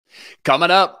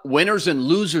Coming up, winners and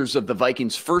losers of the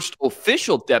Vikings' first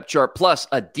official depth chart, plus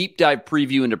a deep dive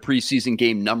preview into preseason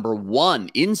game number 1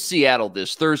 in Seattle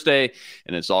this Thursday.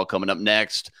 And it's all coming up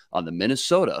next on the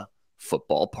Minnesota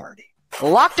Football Party.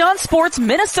 Locked On Sports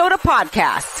Minnesota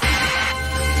Podcast.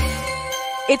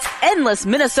 It's endless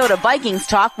Minnesota Vikings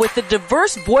talk with the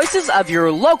diverse voices of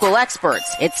your local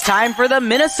experts. It's time for the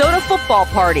Minnesota Football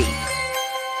Party.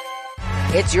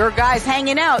 It's your guys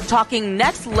hanging out talking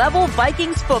next-level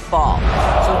Vikings football.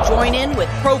 So join in with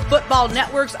Pro Football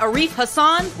Network's Arif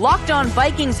Hassan, Locked On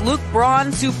Vikings Luke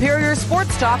Braun, Superior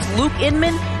Sports Talk's Luke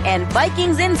Inman, and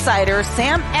Vikings insider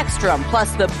Sam Ekstrom,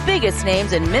 plus the biggest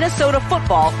names in Minnesota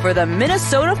football for the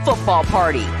Minnesota Football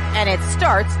Party. And it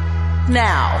starts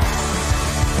now.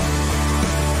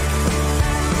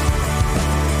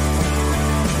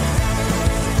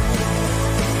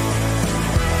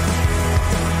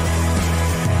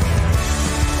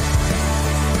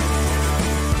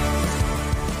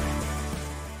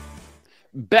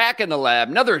 Back in the lab,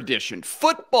 another edition,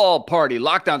 Football Party,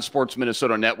 Locked On Sports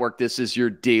Minnesota Network. This is your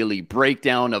daily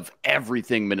breakdown of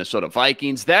everything Minnesota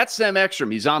Vikings. That's Sam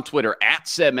Ekstrom. He's on Twitter, at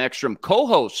Sam Ekstrom,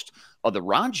 co-host of The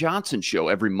Ron Johnson Show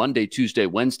every Monday, Tuesday,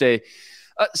 Wednesday.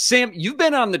 Sam, you've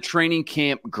been on the training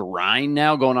camp grind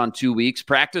now, going on 2 weeks.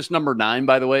 Practice number 9,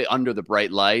 by the way, under the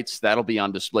bright lights. That'll be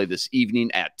on display this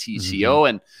evening at TCO.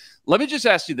 And let me just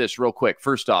ask you this real quick.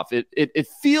 First off, it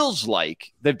feels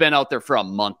like they've been out there for a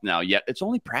month now, yet it's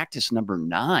only practice number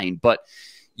 9. But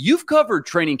you've covered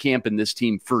training camp in this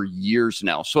team for years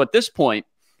now. So at this point,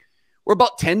 we're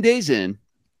about 10 days in.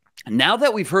 Now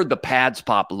that we've heard the pads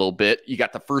pop a little bit, you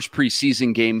got the first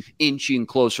preseason game inching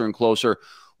closer and closer.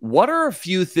 What are a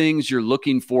few things you're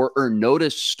looking for or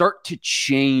notice start to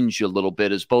change a little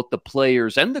bit as both the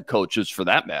players and the coaches, for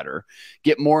that matter,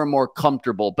 get more and more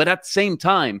comfortable? But at the same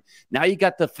time, now you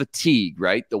got the fatigue,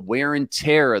 right? The wear and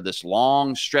tear of this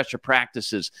long stretch of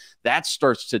practices. That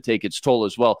starts to take its toll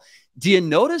as well. Do you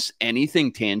notice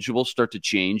anything tangible start to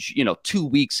change, 2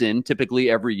 weeks in, typically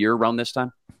every year around this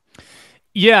time?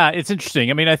 Yeah, it's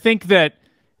interesting. I mean, I think that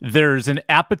there's an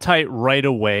appetite right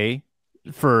away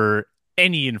for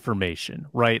any information,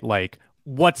 right? Like,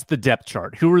 what's the depth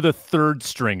chart? Who are the third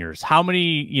stringers? How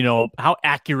many, how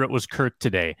accurate was Kirk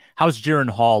today? How's Jaron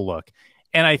Hall look?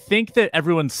 And I think that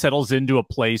everyone settles into a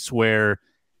place where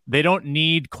they don't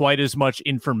need quite as much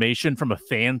information from a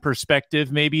fan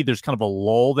perspective. Maybe there's kind of a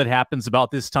lull that happens about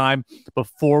this time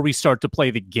before we start to play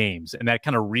the games, and that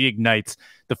kind of reignites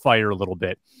the fire a little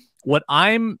bit. What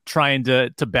I'm trying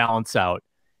to balance out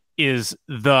is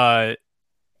the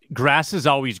grass is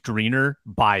always greener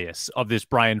bias of this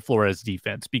Brian Flores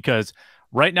defense, because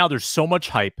right now there's so much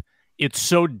hype. It's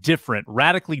so different,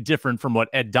 radically different from what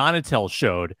Ed Donatel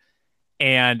showed,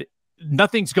 and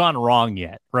nothing's gone wrong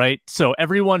yet, right? So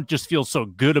everyone just feels so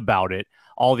good about it,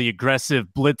 all the aggressive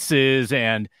blitzes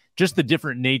and just the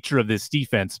different nature of this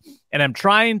defense. And I'm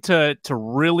trying to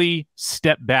really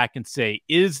step back and say,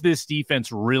 is this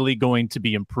defense really going to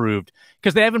be improved?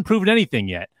 Because they haven't proven anything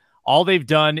yet. All they've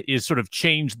done is sort of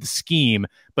change the scheme.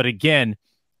 But again,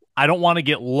 I don't want to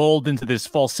get lulled into this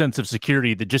false sense of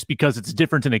security that just because it's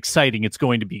different and exciting, it's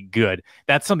going to be good.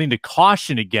 That's something to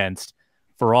caution against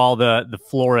for all the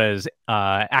Flores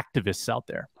activists out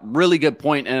there. Really good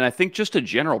point. And I think just a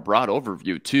general broad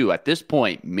overview too. At this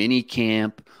point, mini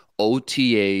camp,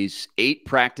 OTAs, 8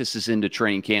 practices into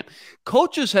training camp,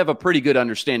 coaches have a pretty good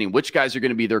understanding which guys are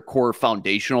going to be their core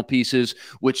foundational pieces,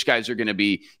 which guys are going to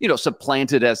be,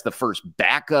 supplanted as the first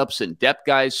backups and depth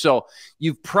guys. So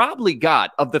you've probably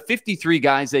got, of the 53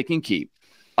 guys they can keep,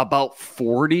 about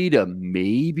 40 to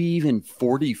maybe even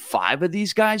 45 of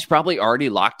these guys probably already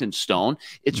locked in stone.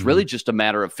 It's really just a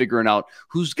matter of figuring out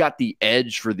who's got the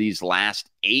edge for these last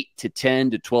 8 to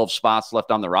 10 to 12 spots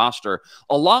left on the roster,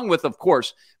 along with, of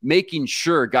course, making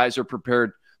sure guys are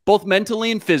prepared both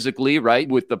mentally and physically, right,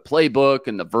 with the playbook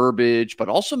and the verbiage, but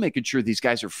also making sure these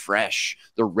guys are fresh.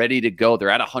 They're ready to go. They're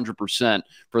at 100%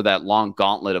 for that long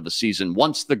gauntlet of a season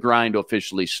once the grind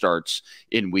officially starts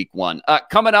in week 1.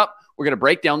 Coming up, we're going to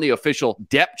break down the official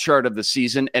depth chart of the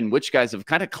season and which guys have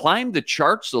kind of climbed the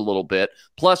charts a little bit.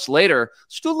 Plus, later,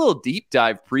 let's do a little deep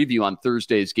dive preview on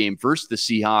Thursday's game versus the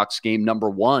Seahawks, game number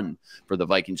 1 for the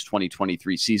Vikings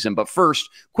 2023 season. But first,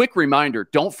 quick reminder,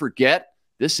 don't forget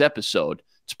this episode.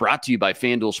 It's brought to you by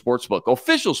FanDuel Sportsbook,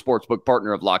 official sportsbook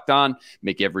partner of Locked On.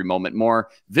 Make every moment more.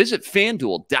 Visit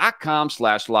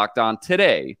FanDuel.com/LockedOn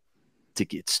today to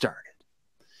get started.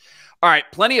 All right,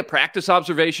 plenty of practice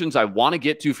observations I want to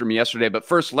get to from yesterday. But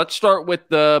first, let's start with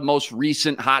the most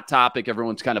recent hot topic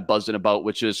everyone's kind of buzzing about,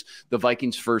 which is the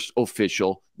Vikings' first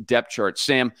official depth chart.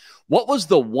 Sam, what was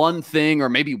the one thing or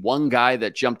maybe one guy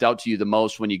that jumped out to you the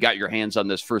most when you got your hands on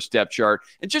this first depth chart,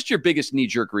 and just your biggest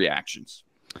knee-jerk reactions?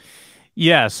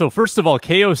 Yeah, so first of all,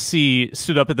 KOC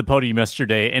stood up at the podium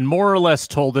yesterday and more or less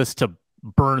told us to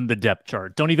burn the depth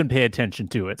chart. Don't even pay attention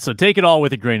to it. So take it all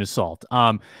with a grain of salt.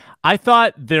 I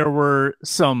thought there were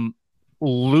some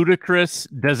ludicrous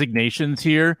designations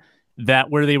here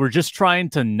where they were just trying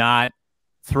to not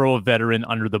throw a veteran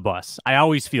under the bus. I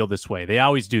always feel this way. They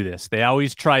always do this. They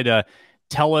always try to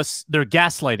tell us, they're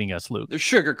gaslighting us, Luke. They're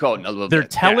sugarcoating a little bit. They're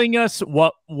telling us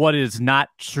what is not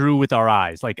true with our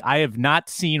eyes. Like, I have not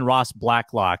seen Ross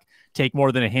Blacklock take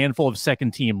more than a handful of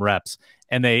second-team reps,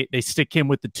 and they stick him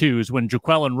with the twos when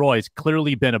Jaquelin Roy's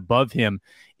clearly been above him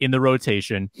in the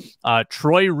rotation.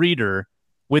 Troy Reeder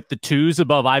with the twos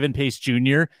above Ivan Pace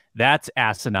Jr., that's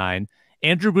asinine.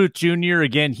 Andrew Booth Jr.,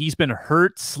 again, he's been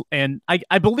hurt, and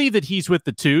I believe that he's with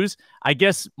the twos. I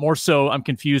guess more so I'm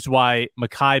confused why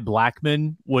Mekhi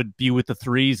Blackman would be with the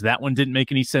threes. That one didn't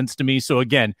make any sense to me. So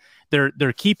again,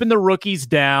 they're keeping the rookies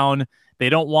down. They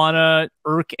don't want to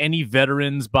irk any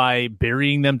veterans by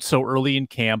burying them so early in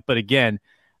camp. But again,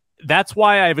 that's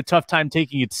why I have a tough time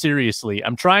taking it seriously.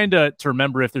 I'm trying to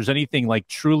remember if there's anything like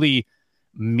truly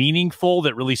meaningful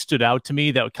that really stood out to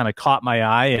me that kind of caught my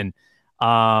eye. And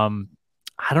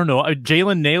I don't know,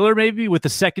 Jalen Naylor maybe with the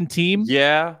second team.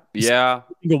 Yeah.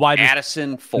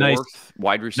 Addison, fourth,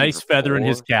 wide receiver. Nice feather in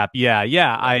his cap. Yeah.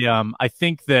 I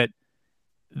think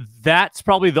that's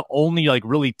probably the only like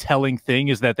really telling thing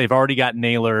is that they've already got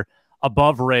Naylor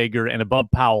above Rager and above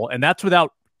Powell, and that's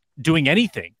without doing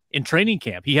anything in training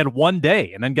camp. He had one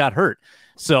day and then got hurt.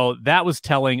 So that was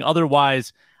telling.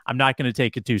 Otherwise, I'm not going to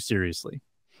take it too seriously.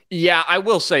 Yeah, I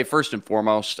will say first and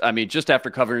foremost, I mean, just after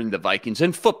covering the Vikings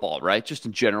and football, right, just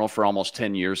in general for almost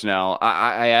 10 years now,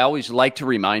 I always like to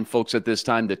remind folks at this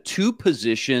time the two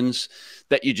positions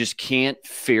that you just can't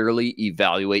fairly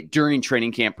evaluate during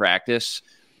training camp practice: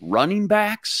 running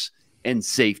backs and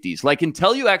safeties. Like,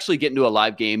 until you actually get into a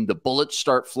live game, the bullets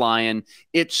start flying.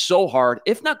 It's so hard,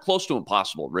 if not close to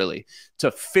impossible, really,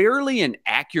 to fairly and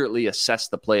accurately assess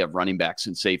the play of running backs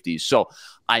and safeties. So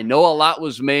I know a lot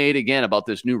was made, again, about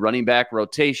this new running back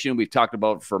rotation. We've talked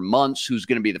about for months who's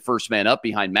going to be the first man up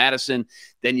behind Madison.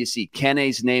 Then you see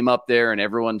Kenne's name up there, and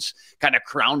everyone's kind of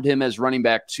crowned him as running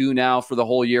back 2 now for the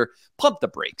whole year. Pump the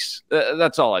brakes.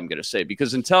 That's all I'm going to say,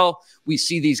 because until we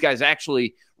see these guys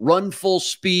actually run full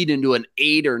speed into an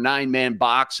 8 or 9 man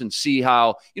box and see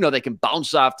how, you know, they can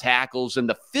bounce off tackles and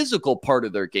the physical part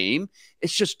of their game,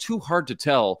 it's just too hard to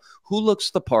tell who looks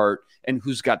the part and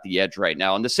who's got the edge right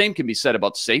now. And the same can be said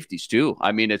about safeties too.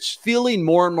 I mean, it's feeling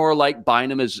more and more like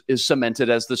Bynum is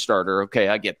cemented as the starter. Okay,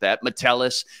 I get that.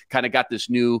 Metellus kind of got this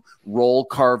new role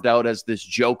carved out as this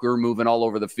joker moving all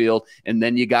over the field. And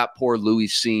then you got poor Louis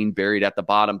Cine buried at the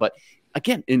bottom. But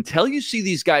again, until you see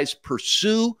these guys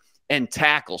pursue and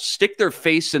tackle, stick their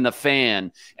face in the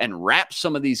fan and wrap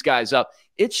some of these guys up,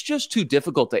 it's just too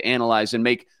difficult to analyze and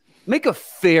make a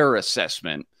fair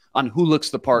assessment on who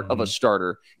looks the part of a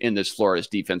starter in this Flores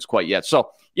defense quite yet. So,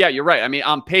 yeah, you're right. I mean,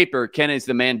 on paper, Ken is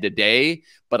the man today,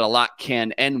 but a lot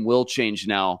can and will change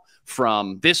now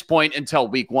from this point until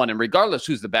week 1. And regardless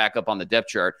who's the backup on the depth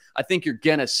chart, I think you're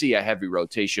going to see a heavy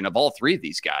rotation of all 3 of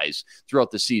these guys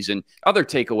throughout the season. Other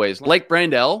takeaways, like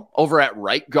Brandell over at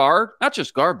right guard, not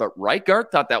just guard, but right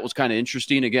guard. Thought that was kind of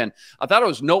interesting. Again, I thought it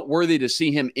was noteworthy to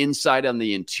see him inside on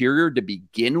the interior to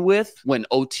begin with when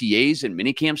OTAs and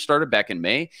minicamp started back in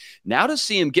May. Now to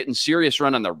see him getting serious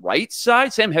run on the right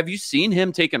side. Sam, have you seen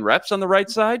him taking reps on the right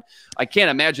side? I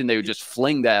can't imagine they would just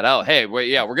fling that out. Hey, well,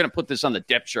 yeah, we're going to put this on the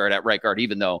depth chart at right guard,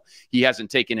 even though he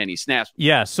hasn't taken any snaps.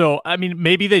 Yeah, so, I mean,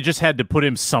 maybe they just had to put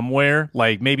him somewhere.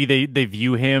 Like, maybe they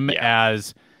view him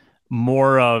as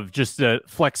more of just a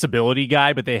flexibility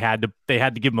guy, but they had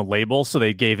to give him a label, so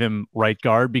they gave him right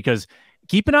guard. Because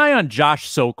keep an eye on Josh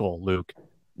Sokol, Luke.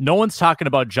 No one's talking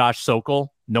about Josh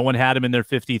Sokol. No one had him in their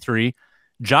 53.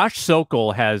 Josh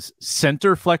Sokol has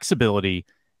center flexibility,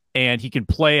 and he can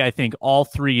play, I think, all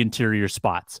 3 interior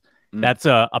spots. That's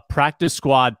a practice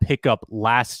squad pickup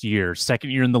last year,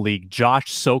 second year in the league,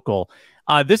 Josh Sokol.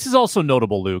 This is also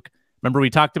notable, Luke. Remember, we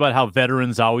talked about how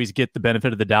veterans always get the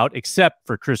benefit of the doubt, except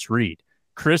for Chris Reed.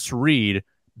 Chris Reed,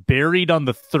 buried on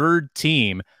the 3rd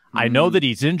team. I know that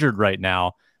he's injured right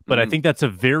now, but I think that's a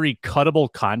very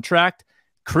cuttable contract.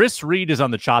 Chris Reed is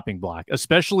on the chopping block,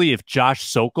 especially if Josh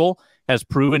Sokol has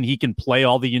proven he can play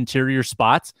all the interior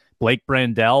spots. Blake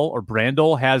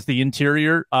Brandell has the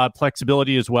interior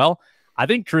flexibility as well. I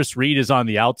think Chris Reed is on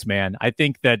the outs, man. I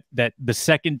think that the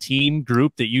second team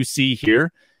group that you see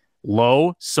here,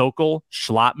 Lowe, Sokol,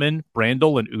 Schlotman,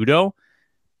 Brandel, and Udo,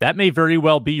 that may very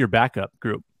well be your backup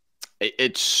group.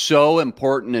 It's so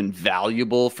important and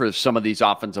valuable for some of these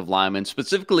offensive linemen,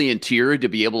 specifically interior, to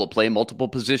be able to play multiple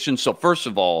positions. So first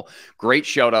of all, great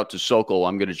shout out to Sokol.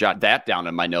 I'm going to jot that down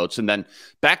in my notes. And then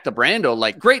back to Brando,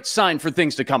 like great sign for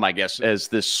things to come, I guess, as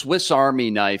this Swiss Army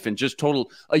knife and just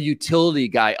a utility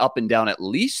guy up and down at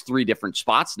least 3 different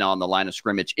spots now on the line of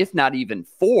scrimmage, if not even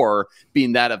 4,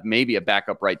 being that of maybe a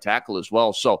backup right tackle as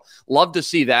well. So love to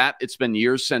see that. It's been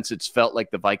years since it's felt like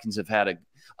the Vikings have had a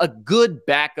good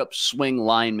backup swing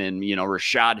lineman,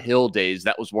 Rashad Hill days.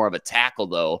 That was more of a tackle,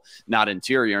 though, not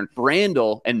interior. And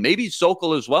Brandel, and maybe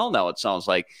Sokol as well now, it sounds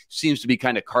like, seems to be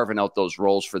kind of carving out those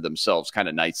roles for themselves kind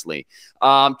of nicely.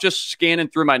 Just scanning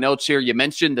through my notes here, you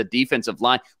mentioned the defensive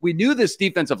line. We knew this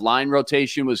defensive line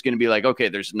rotation was going to be like, okay,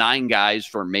 there's 9 guys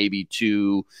for maybe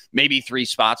 2, maybe 3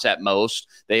 spots at most.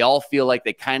 They all feel like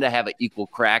they kind of have an equal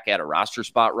crack at a roster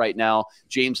spot right now.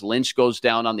 James Lynch goes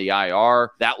down on the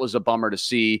IR. That was a bummer to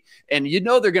see. And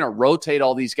they're going to rotate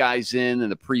all these guys in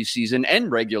the preseason and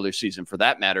regular season for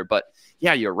that matter. But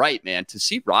yeah, you're right, man. To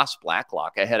see Ross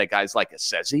Blacklock ahead of guys like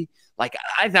Assezi, like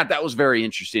I thought that was very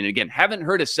interesting. Again, haven't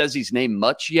heard Assezi's name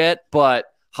much yet, but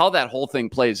how that whole thing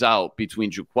plays out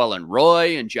between Jaquelin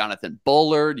Roy and Jonathan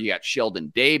Bullard. You got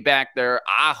Sheldon Day back there,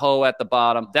 Aho at the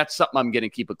bottom. That's something I'm going to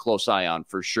keep a close eye on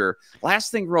for sure.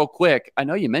 Last thing real quick, I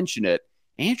know you mentioned it,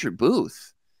 Andrew Booth.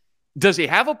 Does he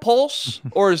have a pulse,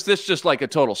 or is this just like a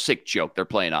total sick joke they're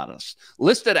playing on us?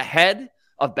 Listed ahead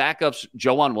of backups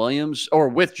Joanne Williams, or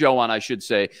with Joanne, I should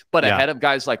say, but ahead of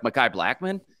guys like Mekhi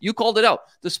Blackman. You called it out.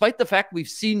 Despite the fact we've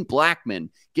seen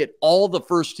Blackman get all the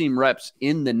first-team reps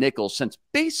in the nickel since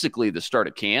basically the start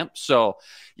of camp. So,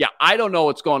 yeah, I don't know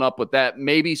what's going up with that.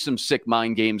 Maybe some sick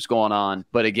mind games going on.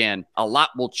 But, again, a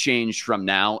lot will change from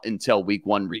now until week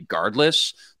 1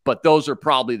 regardless. But those are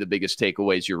probably the biggest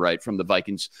takeaways, you're right, from the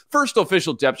Vikings' first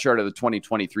official depth chart of the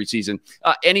 2023 season.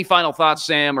 Any final thoughts,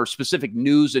 Sam, or specific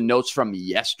news and notes from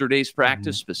yesterday's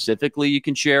practice specifically you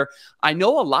can share? I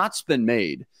know a lot's been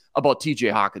made about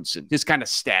TJ Hawkinson, his kind of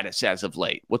status as of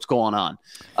late. What's going on?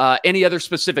 Any other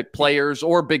specific players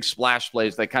or big splash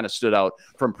plays that kind of stood out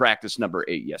from practice number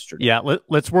 8 yesterday? Yeah,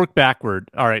 let's work backward.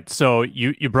 All right, so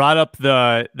you brought up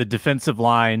the defensive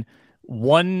line.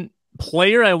 One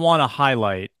player I want to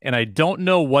highlight, and I don't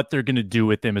know what they're going to do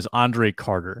with him, is Andre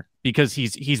Carter, because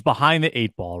he's behind the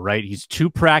 8 ball, right? He's 2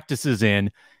 practices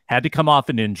in, had to come off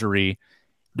an injury,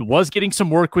 was getting some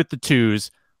work with the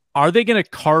 2s. Are they going to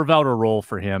carve out a role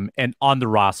for him and on the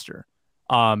roster?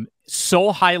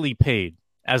 So highly paid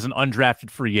as an undrafted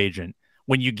free agent.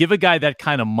 When you give a guy that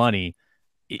kind of money,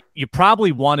 you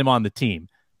probably want him on the team.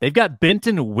 They've got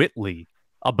Benton Whitley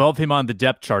above him on the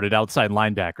depth chart at outside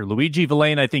linebacker. Luigi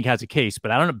Villain, I think, has a case,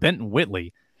 but I don't know. Benton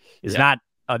Whitley is not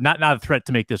a threat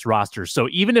to make this roster. So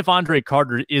even if Andre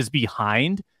Carter is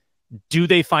behind, do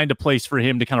they find a place for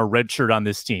him to kind of redshirt on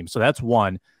this team? So that's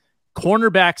one.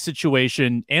 Cornerback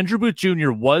situation. Andrew Booth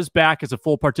Jr. was back as a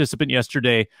full participant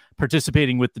yesterday,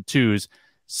 participating with the 2s.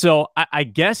 So I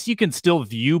guess you can still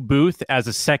view Booth as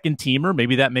a second teamer.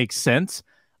 Maybe that makes sense.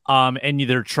 And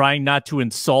they're trying not to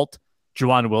insult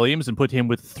Juwan Williams and put him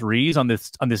with 3s on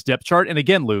this depth chart. And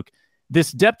again, Luke,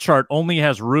 this depth chart only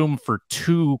has room for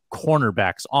 2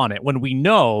 cornerbacks on it when we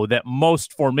know that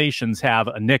most formations have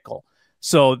a nickel.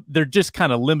 So they're just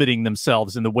kind of limiting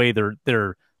themselves in the way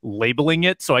they're labeling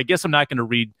it. So I guess I'm not going to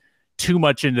read too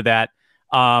much into that.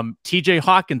 TJ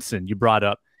Hawkinson, you brought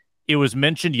up. It was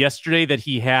mentioned yesterday that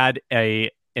he had an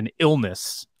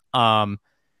illness,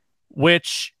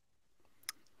 which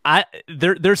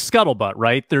there's scuttlebutt,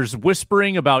 right? There's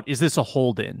whispering about, is this a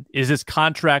hold-in? Is this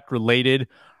contract related?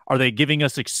 Are they giving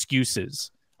us excuses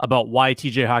about why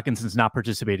TJ Hawkinson's not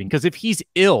participating? Because if he's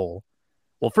ill,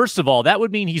 well, first of all, that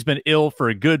would mean he's been ill for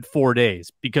a good 4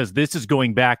 days, because this is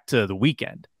going back to the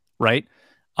weekend, right?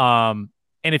 And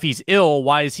if he's ill,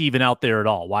 why is he even out there at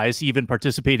all? Why is he even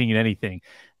participating in anything?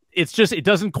 It's just, it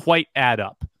doesn't quite add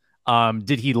up.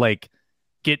 Did he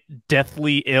get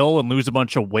deathly ill and lose a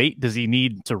bunch of weight? Does he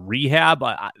need to rehab?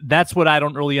 That's what I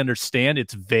don't really understand.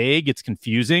 It's vague. It's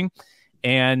confusing.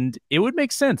 And it would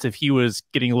make sense if he was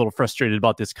getting a little frustrated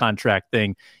about this contract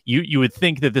thing. You would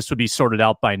think that this would be sorted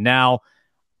out by now,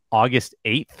 August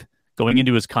 8th, going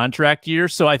into his contract year.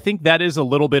 So I think that is a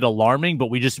little bit alarming, but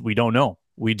we don't know.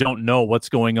 We don't know what's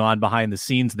going on behind the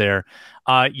scenes there.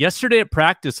 Yesterday at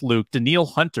practice, Luke, Daniil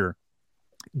Hunter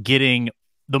getting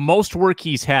the most work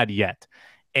he's had yet.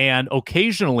 And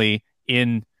occasionally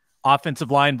in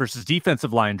offensive line versus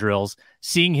defensive line drills,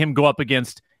 seeing him go up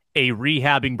against a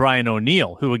rehabbing Brian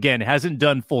O'Neill, who, again, hasn't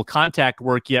done full contact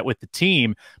work yet with the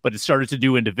team, but has started to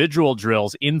do individual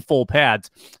drills in full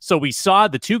pads. So we saw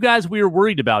the two guys we were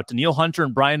worried about, Danielle Hunter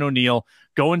and Brian O'Neill,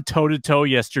 going toe-to-toe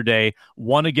yesterday,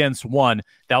 1-against-1.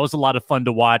 That was a lot of fun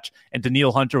to watch, and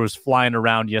Danielle Hunter was flying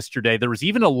around yesterday. There was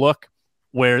even a look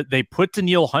where they put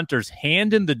Danielle Hunter's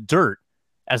hand in the dirt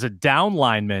as a down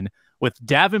lineman with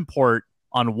Davenport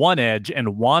on one edge and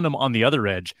Wanham on the other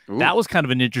edge. Ooh. That was kind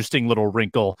of an interesting little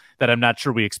wrinkle that I'm not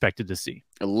sure we expected to see.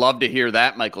 I love to hear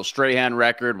that. Michael Strahan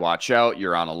record. Watch out.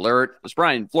 You're on alert. This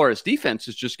Brian Flores defense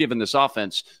has just given this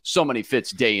offense so many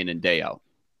fits day in and day out.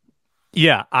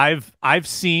 Yeah, I've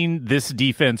seen this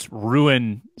defense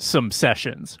ruin some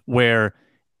sessions where,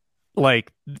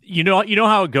 like, you know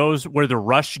how it goes, where the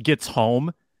rush gets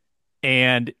home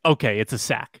and, okay, it's a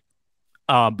sack.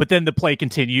 But then the play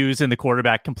continues and the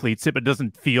quarterback completes it, but it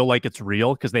doesn't feel like it's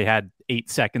real because they had 8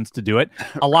 seconds to do it.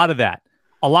 A lot of that,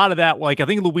 like I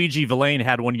think Luigi Villain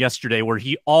had one yesterday where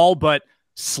he all but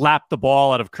slapped the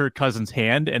ball out of Kirk Cousins'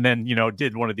 hand and then,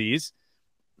 did one of these.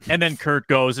 And then Kirk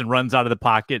goes and runs out of the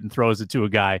pocket and throws it to a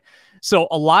guy. So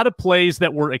a lot of plays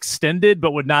that were extended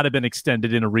but would not have been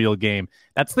extended in a real game.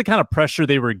 That's the kind of pressure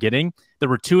they were getting. There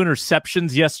were 2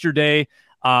 interceptions yesterday.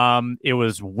 It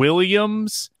was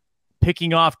Williams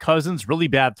picking off Cousins, really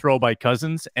bad throw by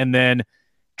Cousins, and then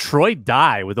Troy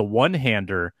Dye with a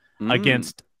one-hander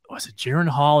against, was it Jaron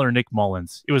Hall or Nick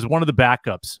Mullins? It was one of the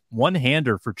backups.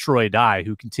 One-hander for Troy Dye,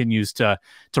 who continues to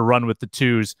run with the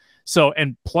twos. So,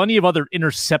 and plenty of other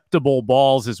interceptable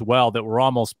balls as well that were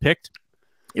almost picked.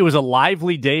 It was a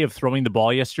lively day of throwing the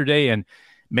ball yesterday, and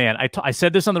man, I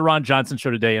said this on the Ron Johnson show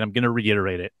today, and I'm going to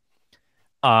reiterate it.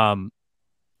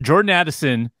 Jordan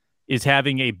Addison is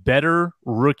having a better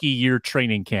rookie year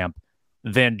training camp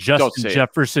than Justin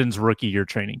Jefferson's rookie year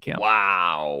training camp.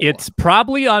 Wow. It's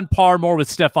probably on par more with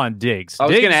Stephon Diggs. I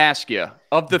was going to ask you,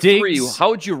 of the three,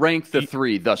 how would you rank the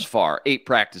three thus far, 8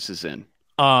 practices in?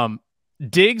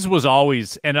 Diggs was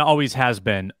always, and always has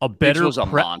been, a better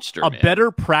monster, better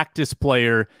practice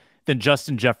player than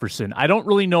Justin Jefferson. I don't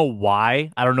really know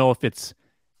why. I don't know if it's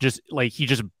just like he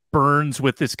just burns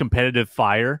with this competitive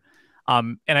fire.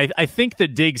 And I think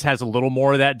that Diggs has a little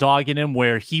more of that dog in him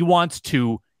where he wants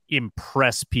to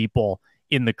impress people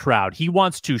in the crowd. He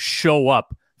wants to show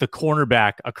up the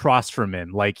cornerback across from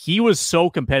him. Like, he was so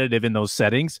competitive in those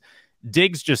settings.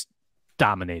 Diggs just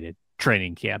dominated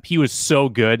training camp. He was so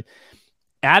good.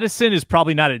 Addison is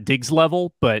probably not at Diggs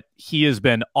level, but he has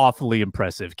been awfully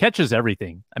impressive. Catches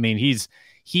everything. I mean,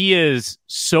 he is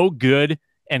so good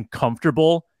and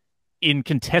comfortable in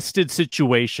contested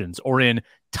situations or in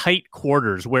tight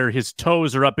quarters where his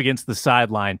toes are up against the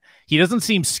sideline. He doesn't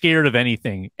seem scared of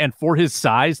anything. And for his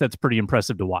size, that's pretty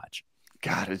impressive to watch.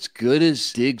 God, as good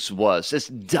as Diggs was, as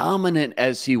dominant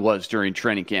as he was during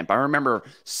training camp, I remember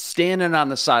standing on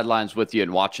the sidelines with you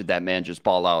and watching that man just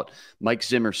ball out. Mike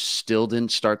Zimmer still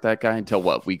didn't start that guy until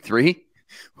what, week 3?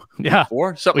 Yeah. Week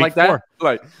 4? Something like that?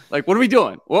 Like, what are we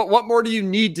doing? What more do you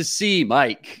need to see,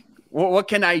 Mike? What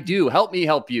can I do? Help me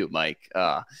help you, Mike.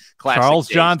 Charles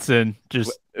Johnson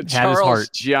just had his heart. Charles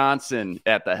Johnson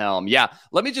at the helm. Yeah,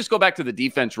 let me just go back to the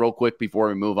defense real quick before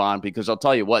we move on, because I'll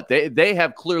tell you what, they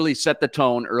have clearly set the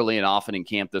tone early and often in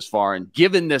camp this far and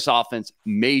given this offense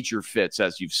major fits,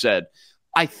 as you've said.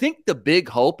 I think the big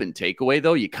hope and takeaway,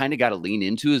 though, you kind of got to lean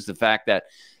into is the fact that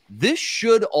this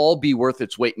should all be worth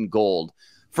its weight in gold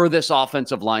for this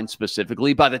offensive line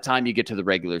specifically by the time you get to the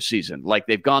regular season. Like,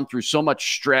 they've gone through so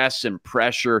much stress and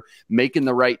pressure, making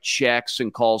the right checks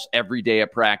and calls every day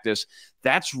at practice.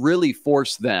 That's really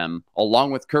forced them,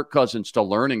 along with Kirk Cousins, to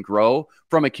learn and grow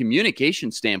from a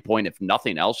communication standpoint, if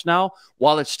nothing else now,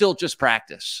 while it's still just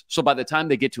practice. So by the time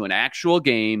they get to an actual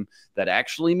game that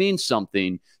actually means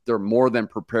something, they're more than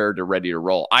prepared to ready to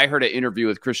roll. I heard an interview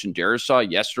with Christian Darrisaw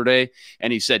yesterday,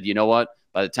 and he said, you know what?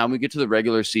 By the time we get to the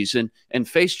regular season and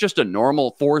face just a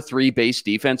normal 4-3 base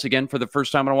defense again for the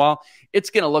first time in a while, it's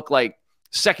going to look like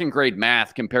second grade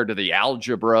math compared to the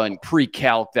algebra and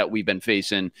pre-calc that we've been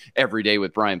facing every day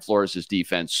with Brian Flores'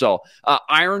 defense. So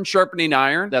iron sharpening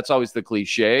iron, that's always the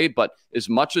cliche, but as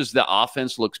much as the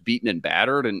offense looks beaten and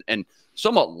battered and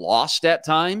somewhat lost at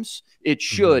times, it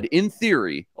should, in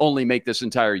theory, only make this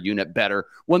entire unit better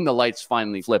when the lights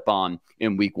finally flip on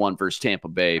in week 1 versus Tampa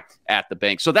Bay at the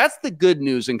bank. So that's the good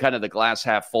news and kind of the glass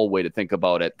half full way to think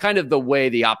about it. Kind of the way,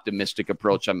 the optimistic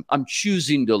approach I'm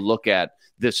choosing to look at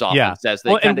this offense as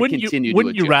they kind of continue to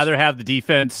Wouldn't you rather have the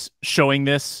defense showing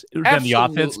this than the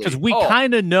offense? Because we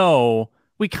kind of know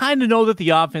that the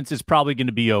offense is probably going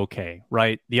to be okay,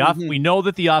 right? We know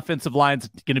that the offensive line is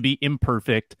going to be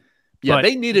imperfect. Yeah,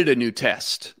 they needed a new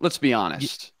test. Let's be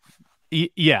honest.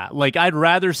 Yeah, like I'd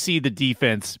rather see the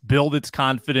defense build its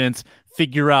confidence,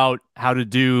 figure out how to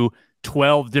do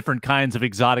 12 different kinds of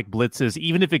exotic blitzes,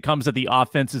 even if it comes at the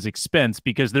offense's expense,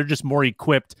 because they're just more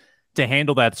equipped to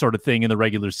handle that sort of thing in the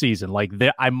regular season. Like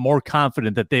I'm more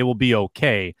confident that they will be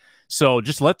okay. So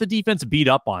just let the defense beat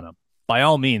up on them by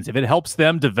all means. If it helps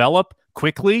them develop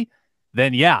quickly,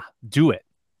 then yeah, do it.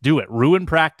 Do it. Ruin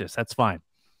practice. That's fine.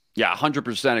 Yeah,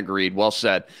 100% agreed. Well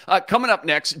said. Coming up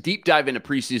next, deep dive into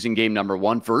preseason game number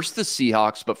 1 versus the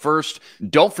Seahawks. But first,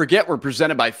 don't forget we're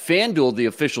presented by FanDuel, the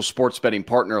official sports betting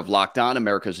partner of Locked On,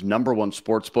 America's #1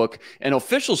 sportsbook and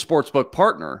official sportsbook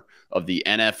partner of the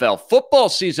NFL. Football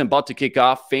season about to kick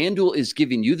off. FanDuel is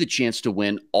giving you the chance to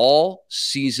win all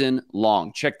season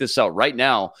long. Check this out. Right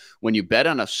now, when you bet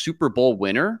on a Super Bowl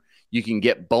winner, you can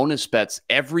get bonus bets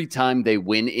every time they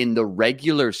win in the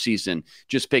regular season.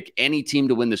 Just pick any team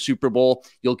to win the Super Bowl.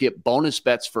 You'll get bonus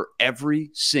bets for every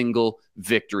single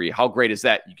victory. How great is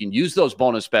that? You can use those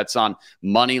bonus bets on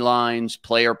money lines,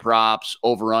 player props,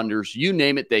 over-unders, you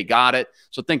name it, they got it.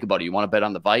 So think about it. You want to bet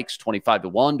on the Vikes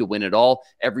 25-1 to win it all.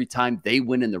 Every time they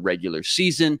win in the regular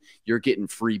season, you're getting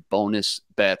free bonus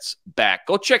bets back.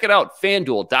 Go check it out,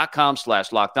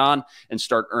 FanDuel.com/lockedon, and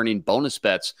start earning bonus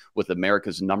bets with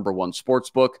America's #1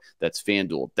 sportsbook. That's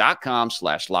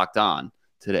FanDuel.com/lockedon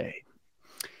today.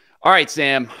 All right,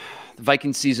 Sam. The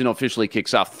Vikings season officially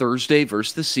kicks off Thursday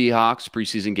versus the Seahawks,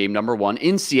 preseason game number 1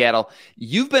 in Seattle.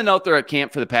 You've been out there at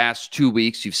camp for the past 2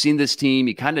 weeks. You've seen this team.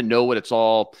 You kind of know what it's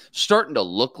all starting to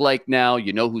look like now.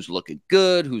 You know who's looking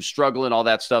good, who's struggling, all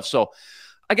that stuff. So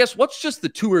I guess what's just the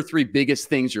 2 or 3 biggest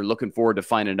things you're looking forward to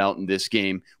finding out in this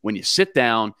game when you sit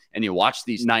down and you watch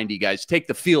these 90 guys take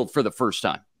the field for the first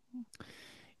time?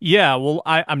 Yeah, well,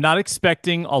 I'm not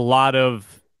expecting a lot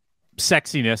of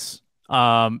sexiness.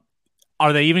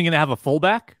 Are they even going to have a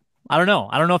fullback? I don't know.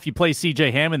 I don't know if you play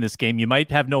CJ Ham in this game, you might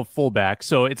have no fullback.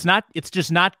 So it's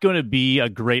just not going to be a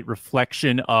great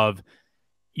reflection of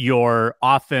your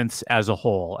offense as a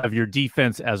whole, of your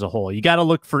defense as a whole. You got to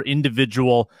look for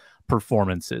individual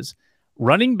performances.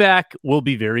 Running back will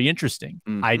be very interesting.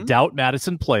 I doubt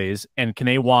Madison plays, and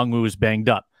Kene Nwangwu is banged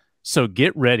up. So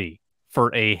get ready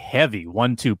for a heavy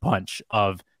 1-2 punch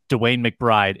of Dwayne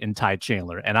McBride and Ty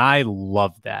Chandler. And I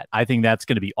love that. I think that's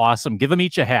going to be awesome. Give them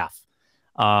each a half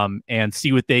and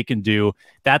see what they can do.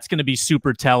 That's going to be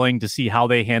super telling to see how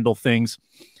they handle things.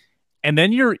 And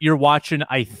then you're watching,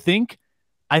 I think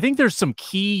there's some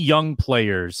key young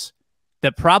players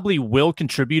that probably will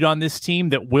contribute on this team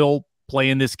that will play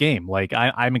in this game. Like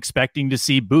I'm expecting to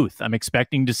see Booth. I'm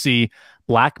expecting to see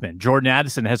Blackman. Jordan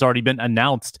Addison has already been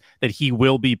announced that he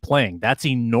will be playing. That's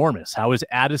enormous. How is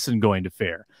Addison going to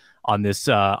fare on this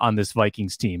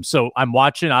Vikings team? So I'm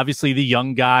watching obviously the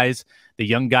young guys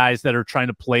that are trying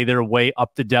to play their way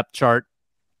up the depth chart.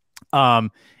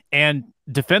 And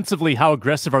defensively, how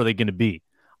aggressive are they going to be?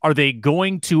 Are they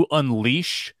going to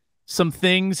unleash some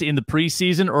things in the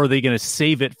preseason, or are they going to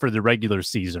save it for the regular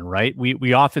season, right?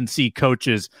 We often see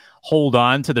coaches hold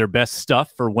on to their best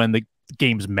stuff for when the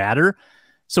games matter.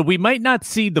 So we might not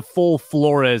see the full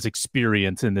Flores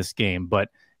experience in this game, but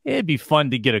it'd be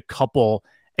fun to get a couple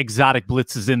exotic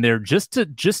blitzes in there just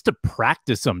to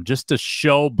practice them, just to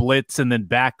show blitz and then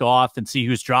back off and see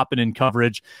who's dropping in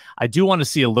coverage. I do want to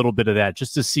see a little bit of that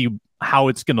just to see how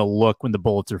it's going to look when the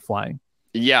bullets are flying.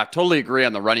 Yeah, totally agree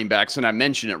on the running backs. And I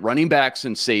mentioned it, running backs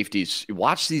and safeties.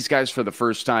 Watch these guys for the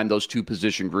first time, those 2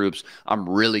 position groups. I'm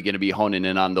really going to be honing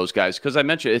in on those guys because I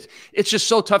mentioned it's just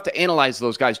so tough to analyze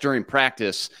those guys during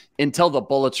practice until the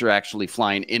bullets are actually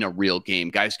flying in a real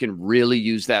game. Guys can really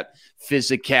use that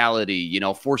physicality,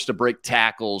 forced to break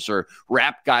tackles or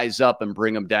wrap guys up and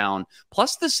bring them down.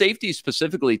 Plus the safety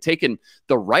specifically taking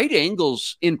the right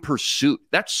angles in pursuit.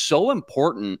 That's so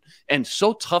important and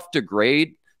so tough to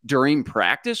grade during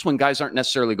practice when guys aren't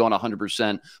necessarily going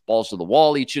 100% balls to the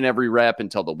wall each and every rep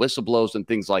until the whistle blows and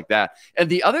things like that. And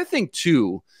the other thing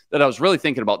too that I was really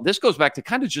thinking about, this goes back to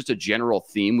kind of just a general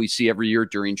theme we see every year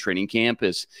during training camp,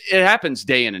 is it happens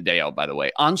day in and day out, by the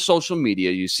way. On social media,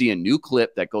 you see a new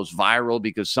clip that goes viral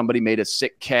because somebody made a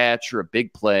sick catch or a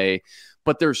big play.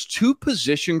 But there's 2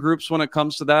 position groups when it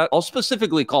comes to that. I'll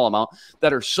specifically call them out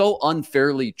that are so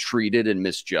unfairly treated and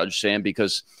misjudged, Sam,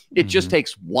 because it just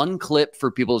takes one clip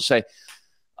for people to say,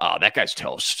 oh, that guy's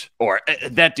toast, or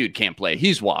that dude can't play.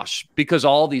 He's washed. Because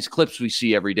all these clips we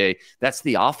see every day, that's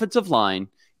the offensive line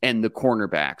and the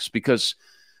cornerbacks. Because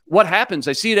what happens,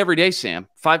 I see it every day, Sam,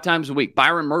 5 times a week.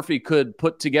 Byron Murphy could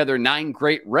put together 9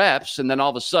 great reps, and then all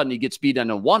of a sudden he gets beat on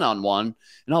a one-on-one,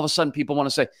 and all of a sudden people want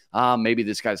to say, maybe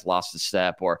this guy's lost a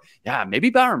step, or, yeah, maybe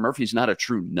Byron Murphy's not a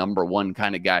true number one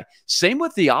kind of guy. Same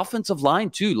with the offensive line,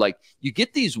 too. Like, you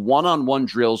get these one-on-one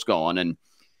drills going, and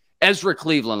Ezra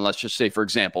Cleveland, let's just say, for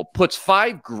example, puts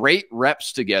 5 great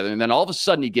reps together, and then all of a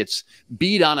sudden he gets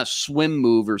beat on a swim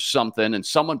move or something, and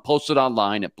someone posts it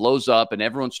online, it blows up, and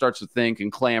everyone starts to think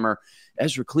and clamor,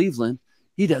 Ezra Cleveland,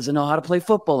 he doesn't know how to play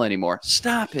football anymore.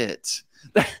 Stop it.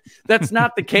 That's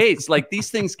not the case. Like,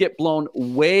 these things get blown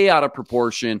way out of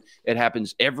proportion. It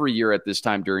happens every year at this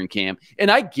time during camp, and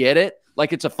I get it.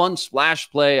 Like, it's a fun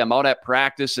splash play. I'm out at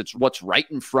practice. It's what's right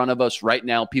in front of us right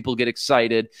now. People get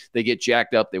excited. They get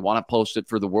jacked up. They want to post it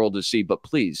for the world to see. But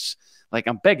please, like,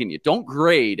 I'm begging you, don't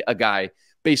grade a guy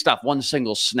based off one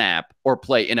single snap or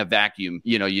play in a vacuum.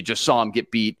 You know, you just saw him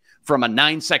get beat from a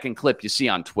 9-second clip you see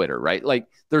on Twitter, right? Like,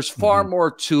 there's far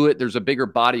more to it. There's a bigger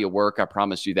body of work. I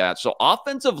promise you that. So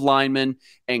offensive linemen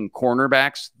and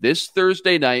cornerbacks this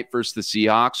Thursday night versus the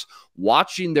Seahawks,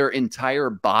 watching their entire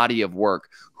body of work.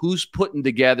 Who's putting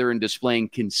together and displaying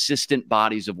consistent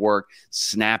bodies of work,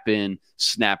 snap in,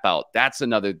 snap out. That's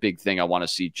another big thing I want to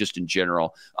see just in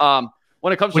general.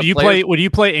 When it comes to players, would you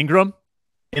play Ingram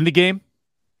in the game?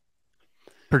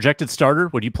 Projected starter,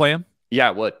 would you play him? Yeah,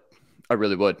 I would. I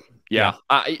really would. Yeah.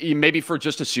 Maybe for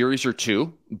just a series or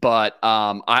 2, but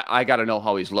I got to know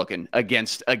how he's looking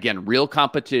against, again, real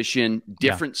competition,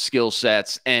 different skill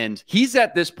sets. And he's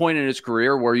at this point in his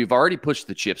career where you've already pushed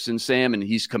the chips in, Sam, and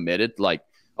he's committed. Like,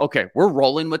 okay, we're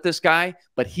rolling with this guy,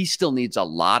 but he still needs a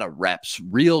lot of reps,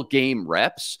 real game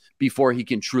reps, before he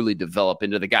can truly develop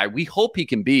into the guy we hope he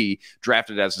can be,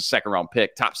 drafted as a 2nd-round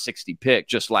pick, top 60 pick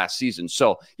just last season.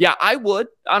 So, yeah, I would.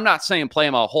 I'm not saying play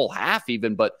him a whole half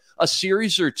even, but a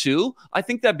series or 2, I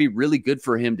think that'd be really good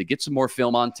for him to get some more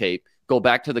film on tape, go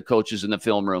back to the coaches in the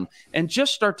film room, and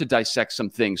just start to dissect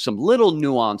some things, some little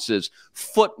nuances,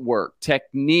 footwork,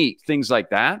 technique, things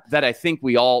like that, that I think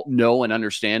we all know and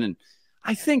understand. And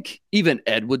I think even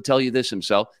Ed would tell you this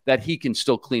himself, that he can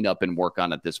still clean up and work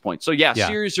on at this point. So, yeah,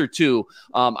 series or 2,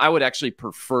 I would actually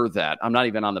prefer that. I'm not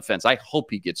even on the fence. I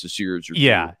hope he gets a series or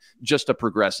 2 just to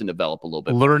progress and develop a little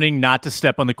bit. Learning not to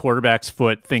step on the quarterback's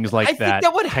foot, things like that. I think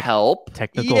that would help.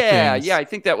 Technical things. Yeah, I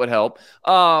think that would help.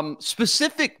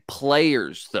 Specific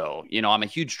players, though. You know, I'm a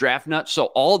huge draft nut, so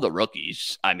all the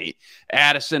rookies, I mean,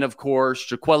 Addison, of course,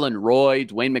 Jaquelin Roy,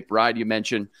 Dwayne McBride, you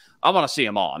mentioned. I want to see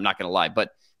them all. I'm not going to lie,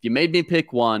 but you made me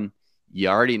pick one. You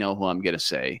already know who I'm going to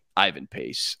say, Ivan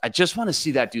Pace. I just want to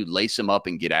see that dude lace him up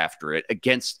and get after it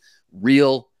against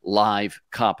real live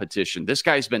competition. This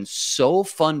guy's been so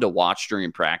fun to watch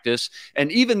during practice.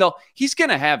 And even though he's going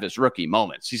to have his rookie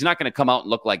moments, he's not going to come out and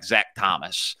look like Zach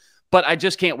Thomas. But I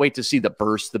just can't wait to see the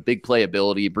burst, the big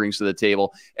playability he brings to the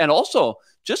table. And also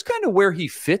just kind of where he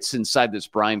fits inside this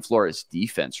Brian Flores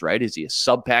defense, right? Is he a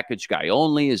sub-package guy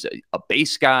only? Is he a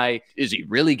base guy? Is he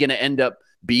really going to end up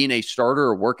being a starter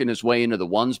or working his way into the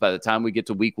ones by the time we get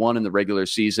to week 1 in the regular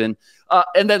season?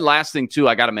 And then last thing, too,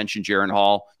 I got to mention Jaren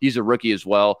Hall. He's a rookie as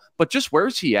well. But just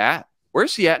where's he at?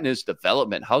 Where's he at in his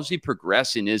development? How's he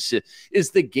progressing? Is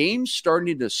the game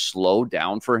starting to slow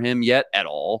down for him yet at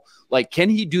all? Like, can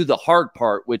he do the hard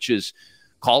part, which is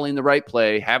calling the right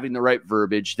play, having the right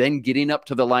verbiage, then getting up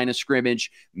to the line of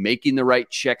scrimmage, making the right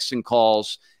checks and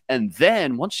calls? And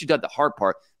then once you've done the hard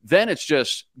part, then it's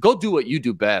just go do what you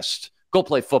do best. Go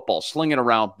play football, sling it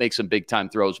around, make some big-time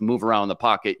throws, move around in the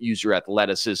pocket, use your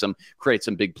athleticism, create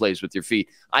some big plays with your feet.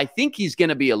 I think he's going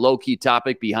to be a low-key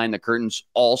topic behind the curtains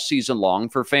all season long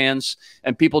for fans,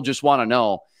 and people just want to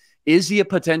know, is he a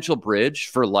potential bridge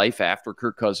for life after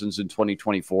Kirk Cousins in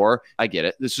 2024? I get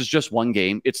it. This is just one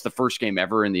game. It's the first game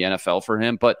ever in the NFL for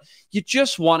him, but you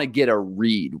just want to get a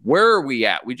read. Where are we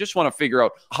at? We just want to figure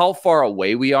out how far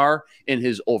away we are in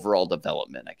his overall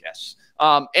development, I guess.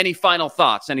 Any final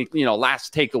thoughts? Any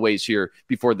last takeaways here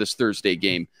before this Thursday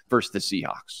game versus the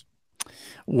Seahawks?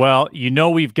 Well,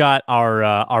 we've got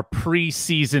our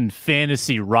preseason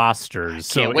fantasy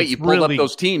rosters. Can't wait. You pulled up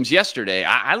those teams yesterday.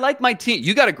 I like my team.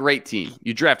 You got a great team.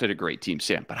 You drafted a great team,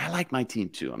 Sam, but I like my team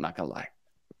too. I'm not going to lie.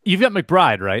 You've got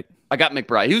McBride, right? I got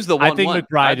McBride. He was the one. I think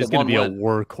McBride is going to be a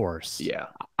workhorse. Yeah.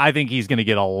 I think he's going to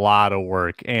get a lot of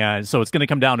work. And so it's going to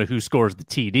come down to who scores the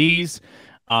TDs.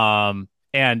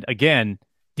 And again,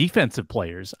 defensive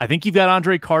players. I think you've got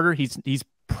Andre Carter. He's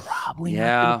probably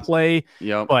not going to play.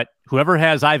 Yep. But whoever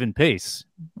has Ivan Pace,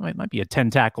 it might be a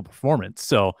 10-tackle performance.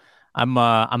 So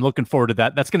I'm looking forward to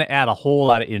that. That's going to add a whole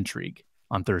lot of intrigue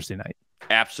on Thursday night.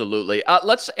 Absolutely.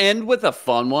 Let's end with a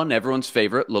fun one. Everyone's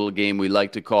favorite little game we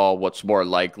like to call What's More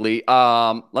Likely.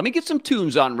 Let me get some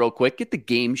tunes on real quick. Get the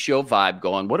game show vibe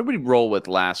going. What did we roll with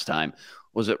last time?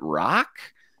 Was it rock?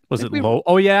 Was it low?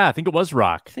 Oh, yeah. I think it was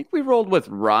rock. I think we rolled with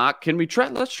rock. Can we try?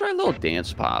 Let's try a little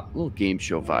dance pop, a little game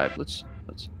show vibe. Let's.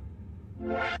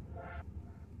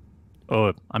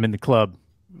 Oh, I'm in the club.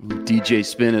 DJ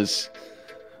Spin is.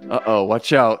 Uh-oh,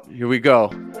 watch out. Here we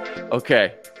go.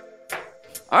 Okay.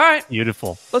 All right.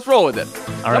 Beautiful. Let's roll with it.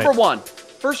 Number 1.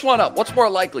 First one up. What's more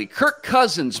likely? Kirk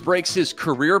Cousins breaks his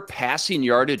career passing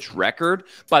yardage record.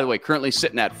 By the way, currently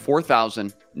sitting at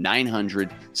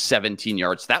 4,917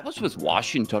 yards. That was with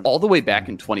Washington all the way back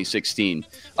in 2016.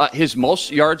 His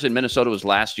most yards in Minnesota was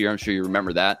last year. I'm sure you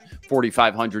remember that.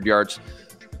 4,500 yards.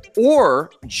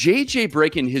 Or JJ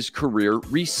breaking his career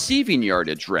receiving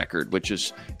yardage record, which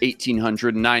is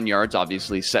 1,809 yards,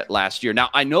 obviously set last year. Now,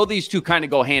 I know these two kind of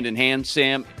go hand in hand,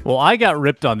 Sam. Well, I got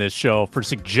ripped on this show for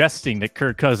suggesting that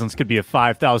Kirk Cousins could be a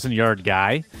 5,000-yard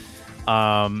guy.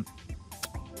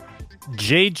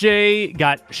 JJ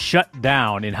got shut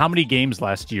down in how many games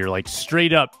last year? Like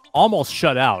straight up, almost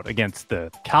shut out against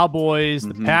the Cowboys,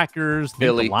 the Packers,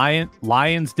 the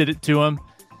Lions did it to him.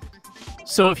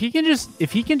 So if he can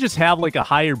just have like a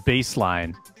higher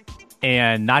baseline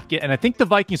and not get, and I think the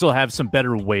Vikings will have some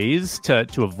better ways to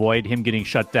avoid him getting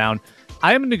shut down.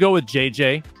 I am going to go with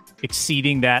JJ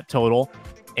exceeding that total,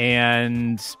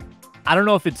 and I don't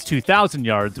know if it's 2,000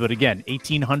 yards, but again,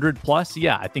 1,800 plus.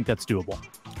 Yeah, I think that's doable.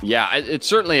 Yeah, it's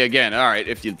certainly, again, all right,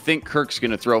 if you think Kirk's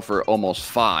going to throw for almost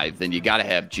 5, then you got to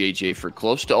have JJ for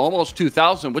close to almost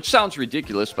 2,000, which sounds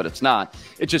ridiculous, but it's not.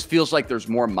 It just feels like there's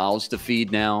more mouths to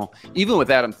feed now, even with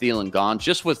Adam Thielen gone,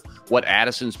 just with what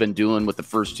Addison's been doing with the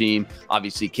first team.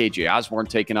 Obviously, KJ Osborne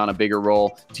taking on a bigger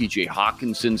role. TJ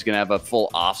Hawkinson's going to have a full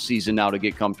offseason now to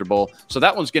get comfortable. So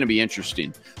that one's going to be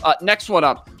interesting. Next one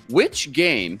up, which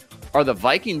game are the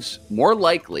Vikings more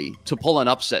likely to pull an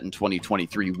upset in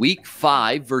 2023? Week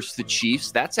 5 versus the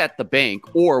Chiefs, that's at the bank,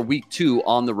 or week 2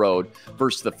 on the road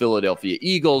versus the Philadelphia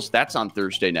Eagles, that's on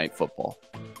Thursday Night Football.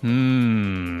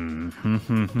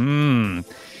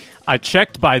 I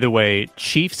checked, by the way,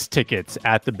 Chiefs tickets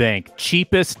at the bank.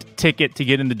 Cheapest ticket to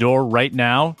get in the door right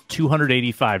now,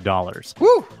 $285.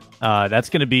 Woo! That's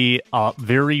going to be a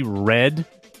very red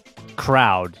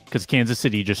crowd because Kansas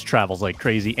City just travels like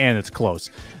crazy and it's close.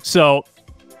 So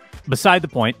beside the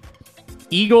point,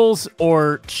 Eagles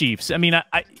or Chiefs, I mean,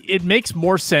 it makes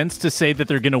more sense to say that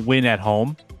they're going to win at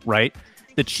home, right?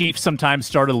 The Chiefs sometimes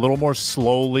start a little more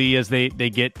slowly as they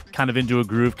get kind of into a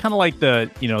groove, kind of like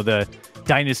the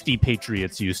dynasty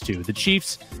Patriots used to. The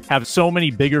Chiefs have so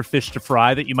many bigger fish to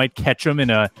fry that you might catch them in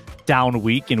a down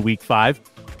week in week 5.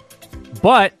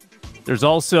 But there's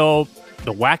also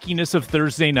the wackiness of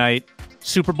Thursday night,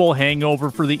 Super Bowl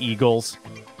hangover for the Eagles,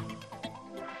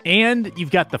 and you've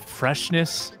got the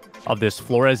freshness of this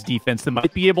Flores defense that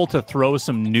might be able to throw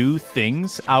some new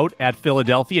things out at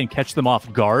Philadelphia and catch them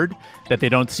off guard that they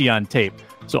don't see on tape.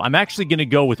 So I'm actually going to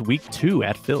go with week 2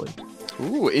 at Philly.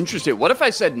 Ooh, interesting. What if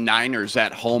I said Niners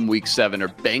at home week 7 or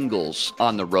Bengals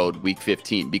on the road week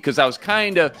 15? Because I was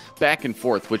kind of back and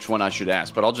forth which one I should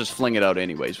ask, but I'll just fling it out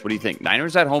anyways. What do you think?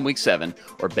 Niners at home week 7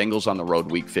 or Bengals on the road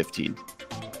week 15?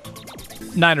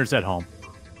 Niners at home.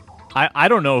 I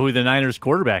don't know who the Niners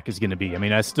quarterback is going to be. I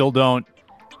mean, I still don't.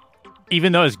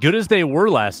 Even though as good as they were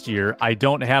last year, I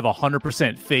don't have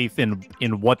 100% faith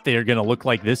in what they're going to look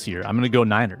like this year. I'm going to go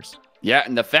Niners. Yeah,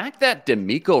 and the fact that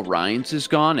DeMeco Ryans is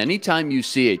gone, anytime you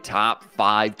see a top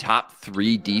 5, top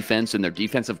 3 defense and their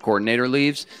defensive coordinator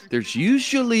leaves, there's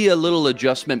usually a little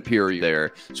adjustment period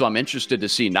there. So I'm interested to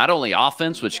see not only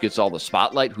offense, which gets all the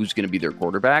spotlight, who's going to be their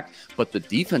quarterback, but the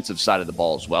defensive side of the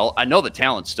ball as well. I know the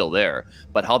talent's still there,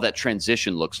 but how that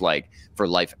transition looks like for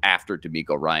life after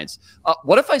DeMeco Ryans.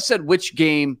 What if I said which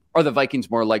game are the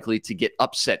Vikings more likely to get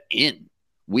upset in?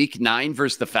 Week 9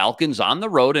 versus the Falcons on the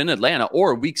road in Atlanta,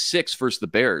 or week 6 versus the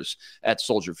Bears at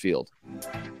Soldier Field?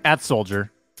 At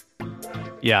Soldier.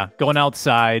 Yeah, going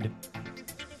outside.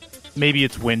 Maybe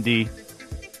it's windy.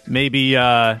 Maybe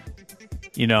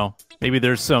maybe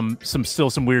there's still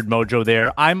some weird mojo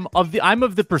there. I'm of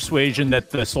the persuasion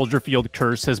that the Soldier Field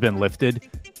curse has been lifted.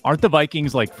 Aren't the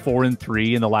Vikings like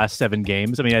 4-3 in the last 7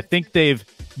 games? I mean, I think they've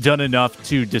done enough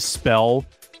to dispel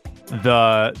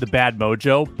the bad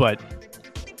mojo, but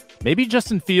maybe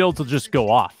Justin Fields will just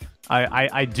go off.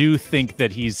 I do think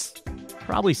that he's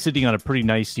probably sitting on a pretty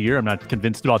nice year. I'm not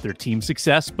convinced about their team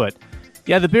success, but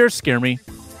yeah, the Bears scare me.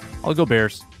 I'll go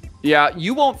Bears. Yeah,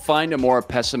 you won't find a more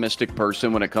pessimistic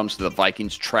person when it comes to the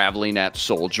Vikings traveling at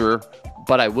Soldier.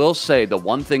 But I will say the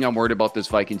one thing I'm worried about this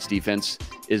Vikings defense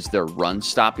is their run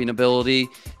stopping ability.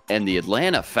 And the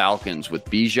Atlanta Falcons with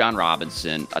Bijan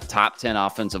Robinson, a top 10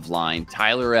 offensive line,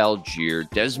 Tyler Algier,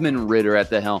 Desmond Ridder at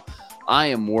the helm. I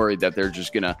am worried that they're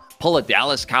just going to pull a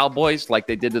Dallas Cowboys like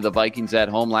they did to the Vikings at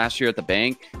home last year at the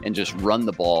bank and just run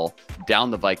the ball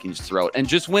down the Vikings' throat and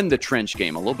just win the trench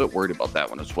game. A little bit worried about that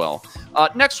one as well.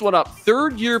 Next one up,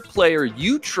 third-year player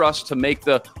you trust to make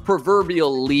the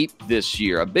proverbial leap this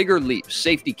year, a bigger leap,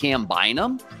 safety Cam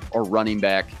Bynum or running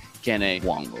back Kene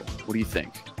Nwangwu? What do you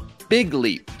think? Big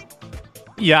leap.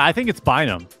 Yeah, I think it's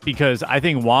Bynum because I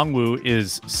think Nwangwu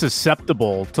is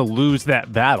susceptible to lose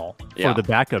that battle for the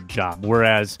backup job,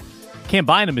 whereas Cam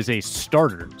Bynum is a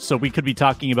starter. So we could be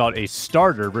talking about a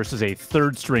starter versus a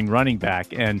third-string running back.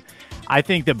 And I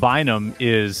think that Bynum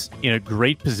is in a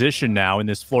great position now in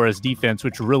this Flores defense,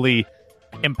 which really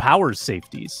empowers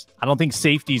safeties. I don't think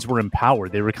safeties were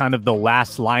empowered. They were kind of the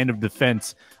last line of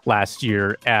defense last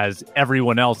year as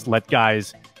everyone else let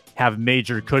guys have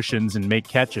major cushions and make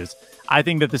catches. I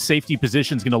think that the safety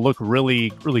position is going to look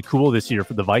really, really cool this year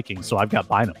for the Vikings. So I've got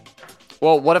Bynum.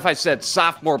 Well, what if I said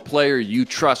sophomore player you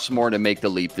trust more to make the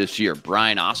leap this year?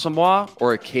 Brian Asamoah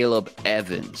or Caleb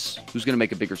Evans? Who's going to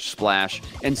make a bigger splash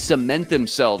and cement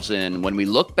themselves in when we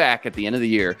look back at the end of the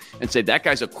year and say that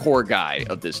guy's a core guy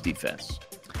of this defense?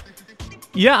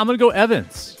 Yeah, I'm going to go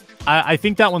Evans. I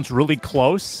think that one's really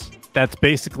close. That's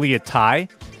basically a tie.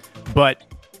 But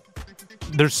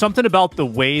there's something about the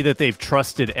way that they've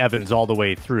trusted Evans all the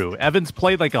way through. Evans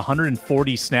played like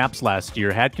 140 snaps last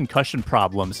year, had concussion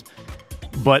problems,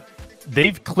 but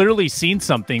they've clearly seen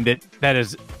something that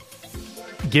has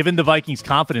given the Vikings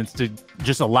confidence to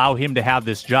just allow him to have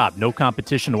this job. No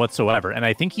competition whatsoever. And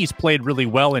I think he's played really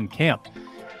well in camp.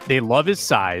 They love his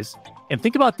size. And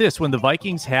think about this, when the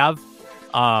Vikings have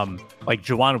like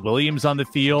Juwan Williams on the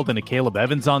field and a Caleb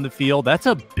Evans on the field, that's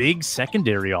a big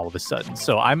secondary all of a sudden.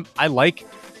 So I like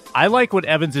what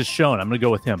Evans has shown. I'm going to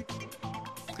go with him.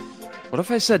 What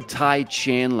if I said Ty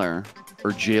Chandler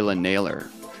or Jalen Nailor?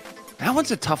 That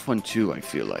one's a tough one too, I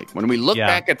feel like. When we look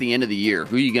back at the end of the year,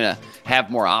 who are you going to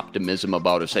have more optimism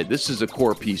about or say, this is a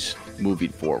core piece moving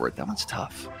forward? That one's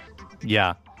tough.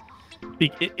 Yeah.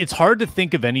 It's hard to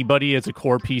think of anybody as a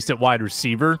core piece at wide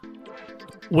receiver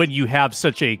when you have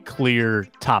such a clear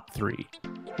top three,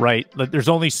 right? Like, there's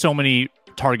only so many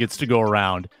targets to go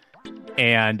around.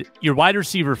 And your wide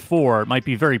receiver 4 might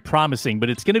be very promising, but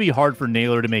it's going to be hard for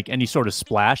Nailor to make any sort of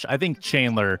splash. I think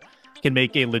Chandler can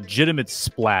make a legitimate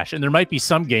splash. And there might be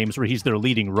some games where he's their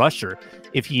leading rusher.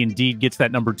 If he indeed gets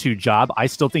that number 2 job, I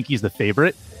still think he's the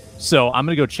favorite. So I'm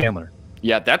going to go Chandler.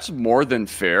 Yeah, that's more than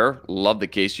fair. Love the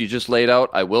case you just laid out.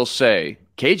 I will say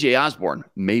KJ Osborne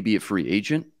may be a free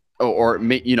agent. Or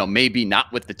maybe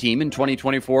not with the team in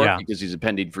 2024 because he's a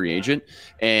pending free agent.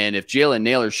 And if Jalen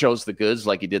Nailor shows the goods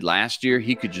like he did last year,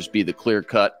 he could just be the clear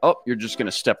cut. Oh, you're just going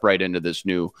to step right into this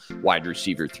new wide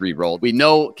receiver 3 role. We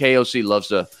know KOC loves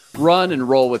to run and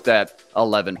roll with that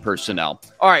 11 personnel.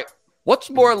 All right,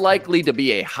 what's more likely to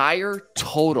be a higher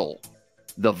total?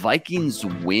 The Vikings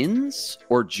wins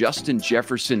or Justin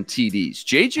Jefferson TDs?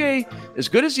 JJ, as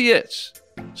good as he is,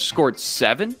 scored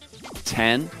 7,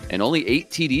 10, and only 8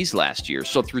 TDs last year.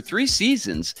 So through 3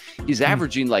 seasons, he's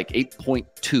averaging like 8.2,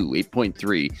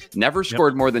 8.3. Never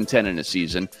scored more than 10 in a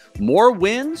season. More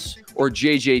wins or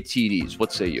JJ TDs?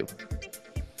 What say you?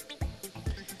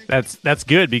 That's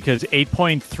good because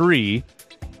 8.3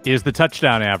 is the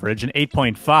touchdown average and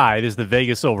 8.5 is the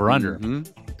Vegas over-under.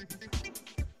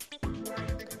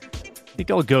 I think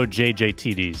I'll go JJ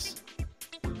TDs.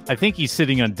 I think he's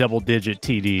sitting on double-digit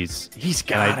TDs. He's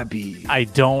got to be. I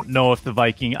don't know if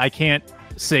I can't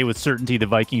say with certainty the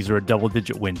Vikings are a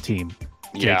double-digit win team.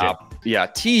 JJ. Yeah.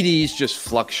 TDs just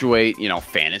fluctuate,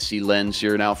 fantasy lens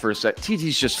here now for a sec.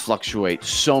 TDs just fluctuate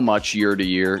so much year to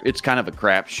year. It's kind of a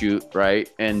crapshoot,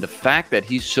 right? And the fact that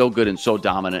he's so good and so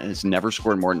dominant and has never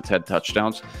scored more than 10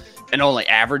 touchdowns and only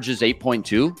averages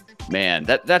 8.2, man,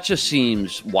 that just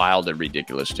seems wild and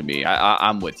ridiculous to me.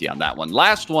 I'm with you on that one.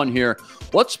 Last one here.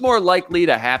 What's more likely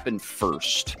to happen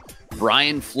first?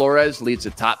 Brian Flores leads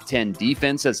a top 10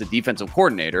 defense as a defensive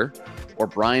coordinator, or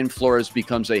Brian Flores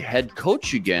becomes a head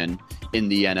coach again in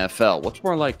the NFL? What's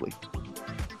more likely?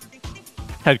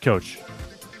 Head coach.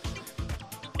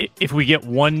 If we get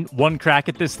one crack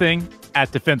at this thing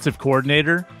at defensive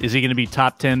coordinator, is he going to be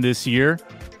top 10 this year?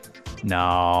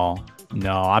 No,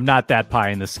 I'm not that pie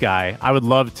in the sky. I would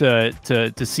love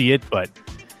to see it, but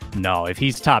no. If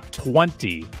he's top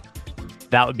 20,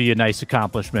 that would be a nice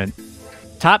accomplishment.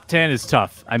 Top 10 is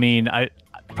tough. I mean, I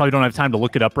probably don't have time to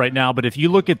look it up right now, but if you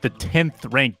look at the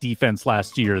 10th ranked defense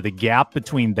last year, the gap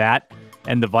between that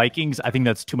and the Vikings, I think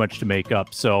that's too much to make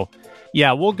up. So,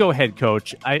 yeah, we'll go head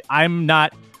coach. I'm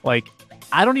not like,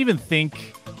 I don't even think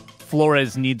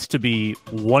Flores needs to be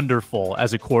wonderful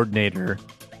as a coordinator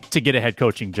to get a head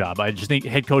coaching job. I just think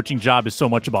head coaching job is so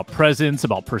much about presence,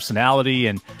 about personality,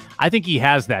 and I think he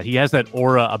has that. He has that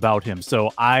aura about him.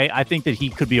 So I think that he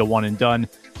could be a one and done,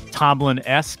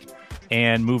 Tomlin-esque,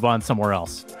 and move on somewhere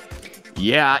else.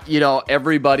 Yeah, you know,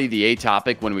 everybody, the A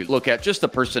topic, when we look at just the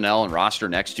personnel and roster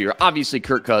next year, obviously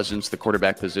Kirk Cousins, the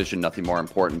quarterback position, nothing more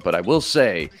important. But I will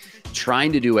say,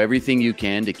 trying to do everything you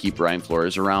can to keep Brian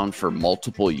Flores around for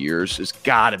multiple years has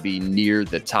got to be near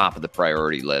the top of the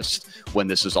priority list when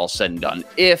this is all said and done.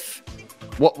 If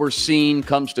what we're seeing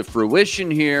comes to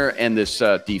fruition here and this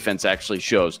defense actually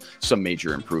shows some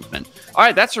major improvement. All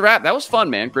right, that's a wrap. That was fun,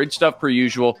 man. Great stuff per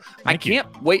usual. I can't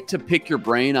wait to pick your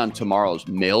brain on tomorrow's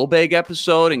mailbag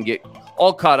episode and get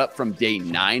all caught up from day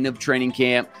 9 of training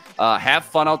camp. Have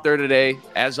fun out there today.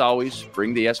 As always,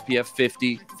 bring the SPF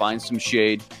 50, find some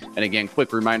shade. And again,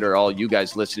 quick reminder to all you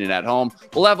guys listening at home,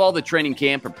 we'll have all the training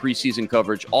camp and preseason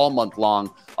coverage all month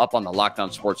long up on the Locked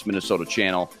On Sports Minnesota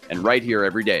channel and right here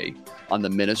every day on the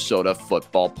Minnesota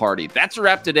Football Party. That's a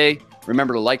wrap today.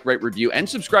 Remember to like, rate, review, and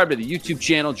subscribe to the YouTube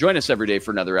channel. Join us every day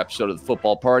for another episode of the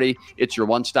Football Party. It's your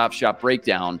one-stop shop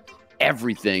breakdown.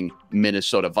 Everything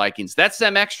Minnesota Vikings. That's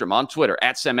Sam Ekstrom on Twitter,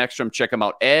 at Sam Ekstrom. Check him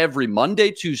out every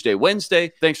Monday, Tuesday,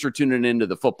 Wednesday. Thanks for tuning in to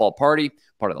the Football Party,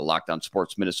 part of the Locked On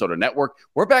Sports Minnesota Network.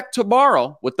 We're back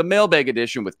tomorrow with the mailbag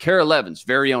edition with Carol Evans,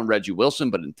 very own Reggie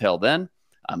Wilson. But until then,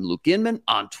 I'm Luke Inman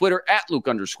on Twitter, at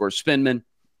Luke_Spinman.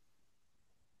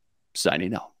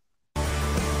 Signing out.